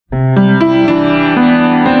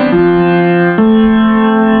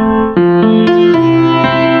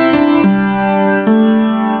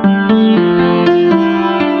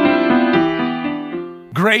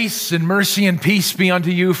Grace and mercy and peace be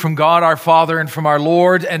unto you from God our Father and from our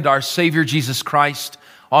Lord and our Savior Jesus Christ.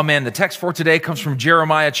 Amen. The text for today comes from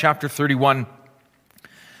Jeremiah chapter 31.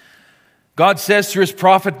 God says through his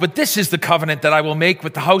prophet, "But this is the covenant that I will make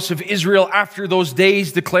with the house of Israel after those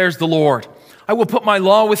days, declares the Lord. I will put my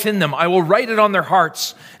law within them. I will write it on their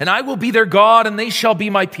hearts, and I will be their God, and they shall be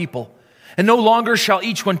my people. And no longer shall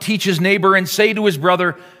each one teach his neighbor and say to his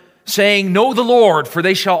brother, saying, know the Lord, for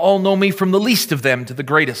they shall all know me from the least of them to the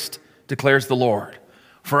greatest, declares the Lord.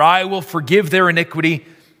 For I will forgive their iniquity.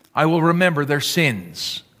 I will remember their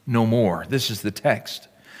sins no more." This is the text.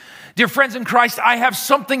 Dear friends in Christ, I have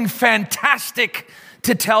something fantastic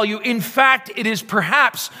to tell you. In fact, it is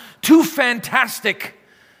perhaps too fantastic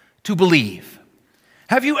to believe.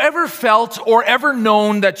 Have you ever felt or ever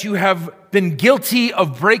known that you have been guilty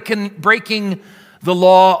of breaking the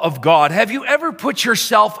law of God? Have you ever put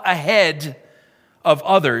yourself ahead of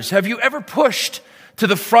others? Have you ever pushed to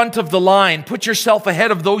the front of the line, put yourself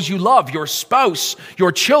ahead of those you love, your spouse,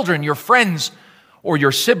 your children, your friends, or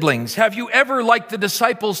your siblings? Have you ever, like the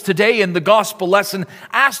disciples today in the gospel lesson,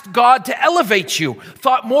 asked God to elevate you,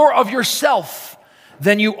 thought more of yourself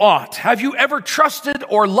than you ought? Have you ever trusted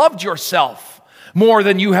or loved yourself more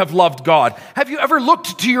than you have loved God? Have you ever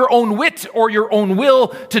looked to your own wit or your own will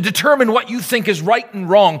to determine what you think is right and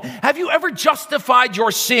wrong? Have you ever justified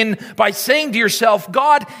your sin by saying to yourself,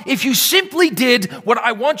 God, if you simply did what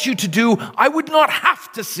I want you to do, I would not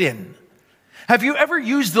have to sin? Have you ever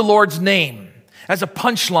used the Lord's name as a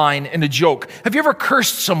punchline in a joke? Have you ever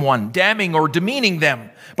cursed someone, damning or demeaning them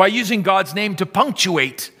by using God's name to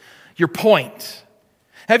punctuate your point?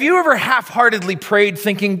 Have you ever half-heartedly prayed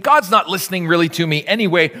thinking, God's not listening really to me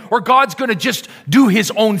anyway, or God's going to just do his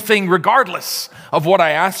own thing regardless of what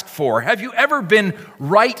I ask for? Have you ever been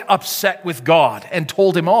right upset with God and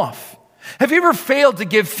told him off? Have you ever failed to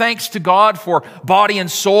give thanks to God for body and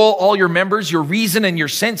soul, all your members, your reason and your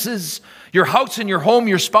senses, your house and your home,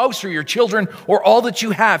 your spouse or your children, or all that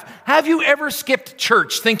you have? Have you ever skipped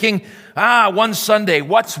church thinking, one Sunday,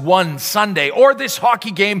 what's one Sunday? Or this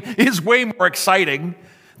hockey game is way more exciting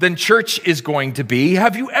than church is going to be?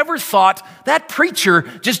 Have you ever thought that preacher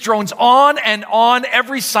just drones on and on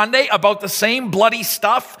every Sunday about the same bloody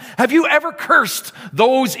stuff? Have you ever cursed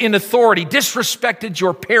those in authority, disrespected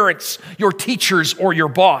your parents, your teachers, or your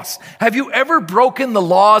boss? Have you ever broken the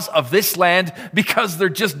laws of this land because they're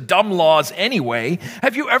just dumb laws anyway?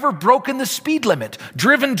 Have you ever broken the speed limit,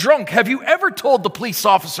 driven drunk? Have you ever told the police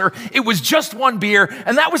officer it was just one beer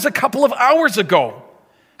and that was a couple of hours ago?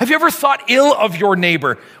 Have you ever thought ill of your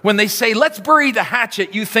neighbor? When they say, let's bury the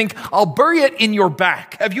hatchet, you think, I'll bury it in your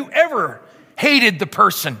back. Have you ever hated the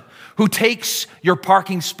person who takes your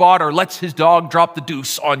parking spot or lets his dog drop the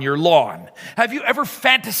deuce on your lawn? Have you ever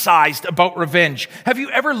fantasized about revenge? Have you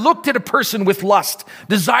ever looked at a person with lust,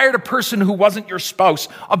 desired a person who wasn't your spouse,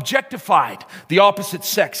 objectified the opposite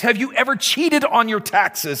sex? Have you ever cheated on your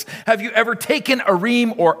taxes? Have you ever taken a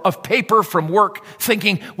ream of paper from work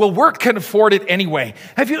thinking, well, work can afford it anyway?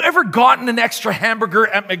 Have you ever gotten an extra hamburger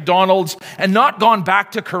at McDonald's and not gone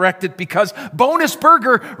back to correct it because bonus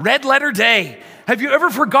burger, red letter day? Have you ever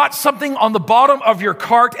forgot something on the bottom of your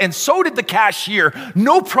cart and so did the cashier?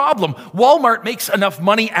 No problem. Walmart makes enough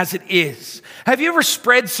money as it is. Have you ever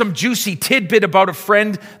spread some juicy tidbit about a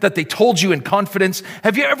friend that they told you in confidence?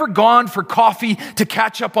 Have you ever gone for coffee to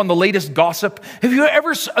catch up on the latest gossip? Have you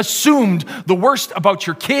ever assumed the worst about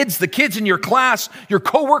your kids, the kids in your class, your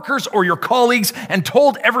coworkers, or your colleagues and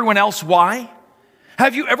told everyone else why?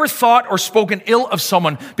 Have you ever thought or spoken ill of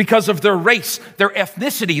someone because of their race, their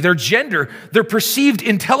ethnicity, their gender, their perceived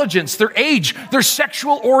intelligence, their age, their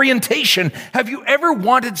sexual orientation? Have you ever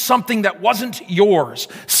wanted something that wasn't yours,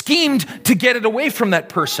 schemed to get it away from that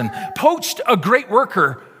person, poached a great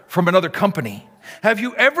worker from another company? Have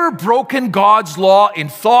you ever broken God's law in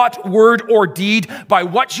thought, word, or deed by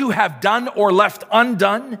what you have done or left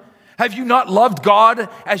undone? Have you not loved God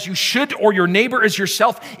as you should or your neighbor as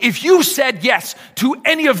yourself? If you said yes to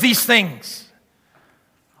any of these things,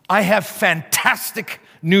 I have fantastic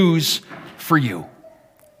news for you.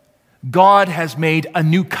 God has made a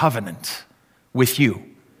new covenant with you,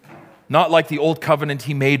 not like the old covenant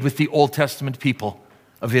he made with the Old Testament people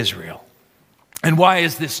of Israel. And why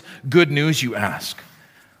is this good news, you ask?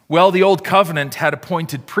 Well, the old covenant had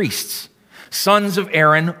appointed priests, sons of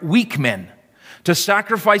Aaron, weak men, to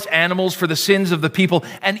sacrifice animals for the sins of the people,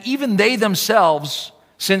 and even they themselves,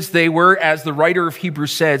 since they were, as the writer of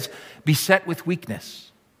Hebrews says, beset with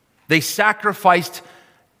weakness. They sacrificed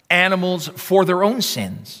animals for their own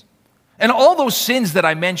sins. And all those sins that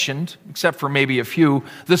I mentioned, except for maybe a few,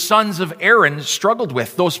 the sons of Aaron struggled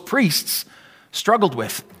with, those priests struggled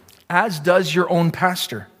with, as does your own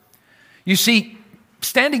pastor. You see,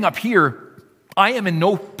 standing up here, I am in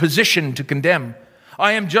no position to condemn.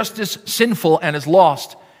 I am just as sinful and as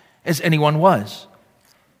lost as anyone was.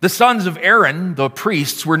 The sons of Aaron, the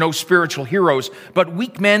priests, were no spiritual heroes, but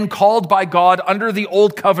weak men called by God under the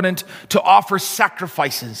old covenant to offer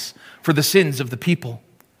sacrifices for the sins of the people.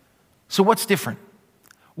 So what's different?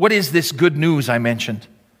 What is this good news I mentioned?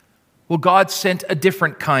 Well, God sent a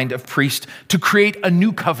different kind of priest to create a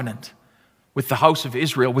new covenant with the house of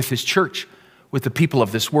Israel, with his church, with the people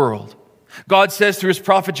of this world. God says through his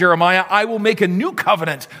prophet Jeremiah, I will make a new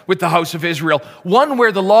covenant with the house of Israel, one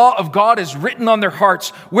where the law of God is written on their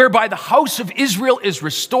hearts, whereby the house of Israel is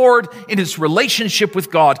restored in its relationship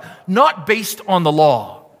with God, not based on the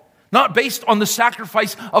law, not based on the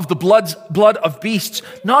sacrifice of the blood of beasts,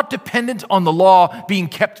 not dependent on the law being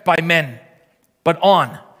kept by men, but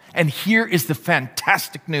on, and here is the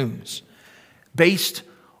fantastic news, based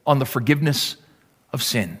on the forgiveness of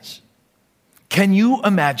sins. Can you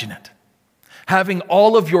imagine it? Having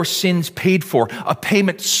all of your sins paid for, a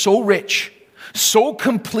payment so rich, so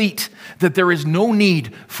complete that there is no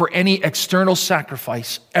need for any external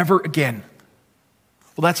sacrifice ever again.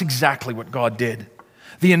 Well, that's exactly what God did.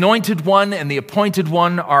 The anointed one and the appointed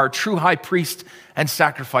one, our true high priest and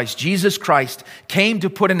sacrifice, Jesus Christ, came to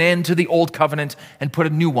put an end to the old covenant and put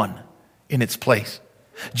a new one in its place.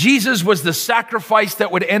 Jesus was the sacrifice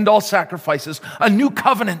that would end all sacrifices, a new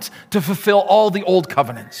covenant to fulfill all the old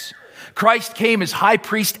covenants. Christ came as high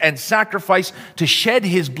priest and sacrifice to shed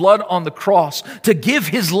his blood on the cross, to give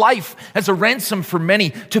his life as a ransom for many,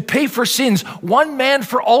 to pay for sins, one man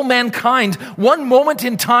for all mankind, one moment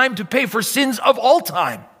in time to pay for sins of all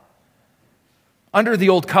time. Under the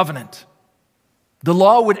old covenant, the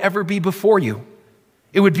law would ever be before you.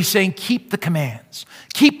 It would be saying, keep the commands,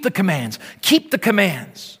 keep the commands, keep the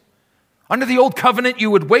commands. Under the old covenant, you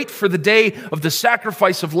would wait for the day of the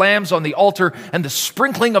sacrifice of lambs on the altar and the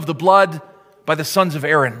sprinkling of the blood by the sons of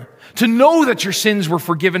Aaron to know that your sins were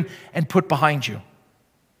forgiven and put behind you.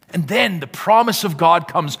 And then the promise of God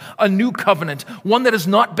comes, a new covenant, one that is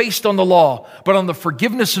not based on the law, but on the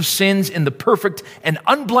forgiveness of sins in the perfect and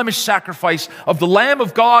unblemished sacrifice of the Lamb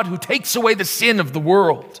of God who takes away the sin of the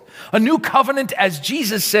world. A new covenant, as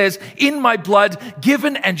Jesus says, in my blood,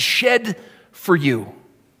 given and shed for you.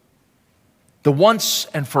 The once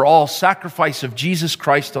and for all sacrifice of Jesus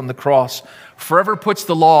Christ on the cross forever puts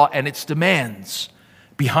the law and its demands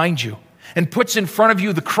behind you and puts in front of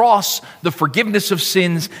you the cross, the forgiveness of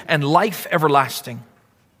sins, and life everlasting.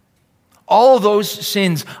 All of those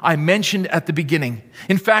sins I mentioned at the beginning,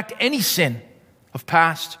 in fact, any sin of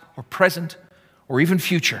past or present or even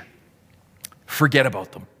future, forget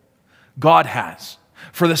about them. God has.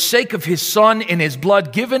 For the sake of his Son in his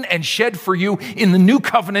blood given and shed for you in the new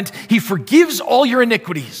covenant, he forgives all your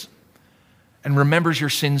iniquities and remembers your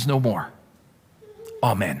sins no more.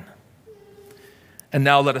 Amen. And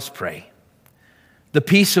now let us pray. The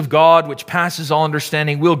peace of God, which passes all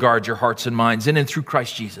understanding, will guard your hearts and minds in and through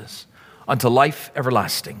Christ Jesus unto life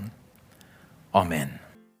everlasting. Amen.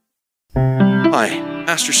 Hi,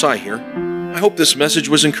 Pastor Cy here. I hope this message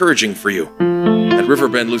was encouraging for you. At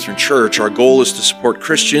Riverbend Lutheran Church, our goal is to support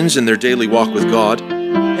Christians in their daily walk with God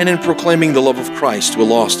and in proclaiming the love of Christ to a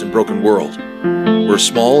lost and broken world. We're a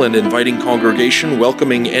small and inviting congregation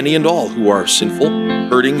welcoming any and all who are sinful,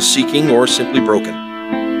 hurting, seeking, or simply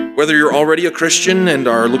broken. Whether you're already a Christian and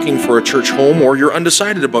are looking for a church home, or you're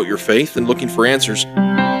undecided about your faith and looking for answers,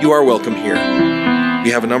 you are welcome here.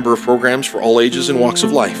 We have a number of programs for all ages and walks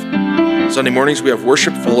of life. Sunday mornings we have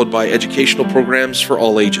worship followed by educational programs for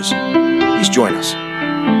all ages. Please join us.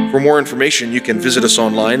 For more information, you can visit us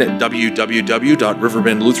online at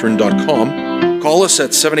www.riverbendlutheran.com, call us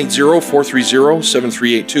at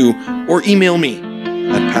 780-430-7382, or email me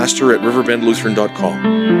at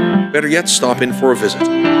pastor@riverbendlutheran.com. Better yet, stop in for a visit.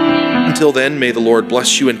 Until then, may the Lord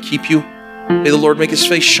bless you and keep you. May the Lord make his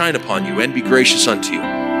face shine upon you and be gracious unto you.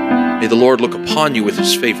 May the Lord look upon you with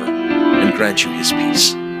his favor and grant you his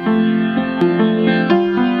peace.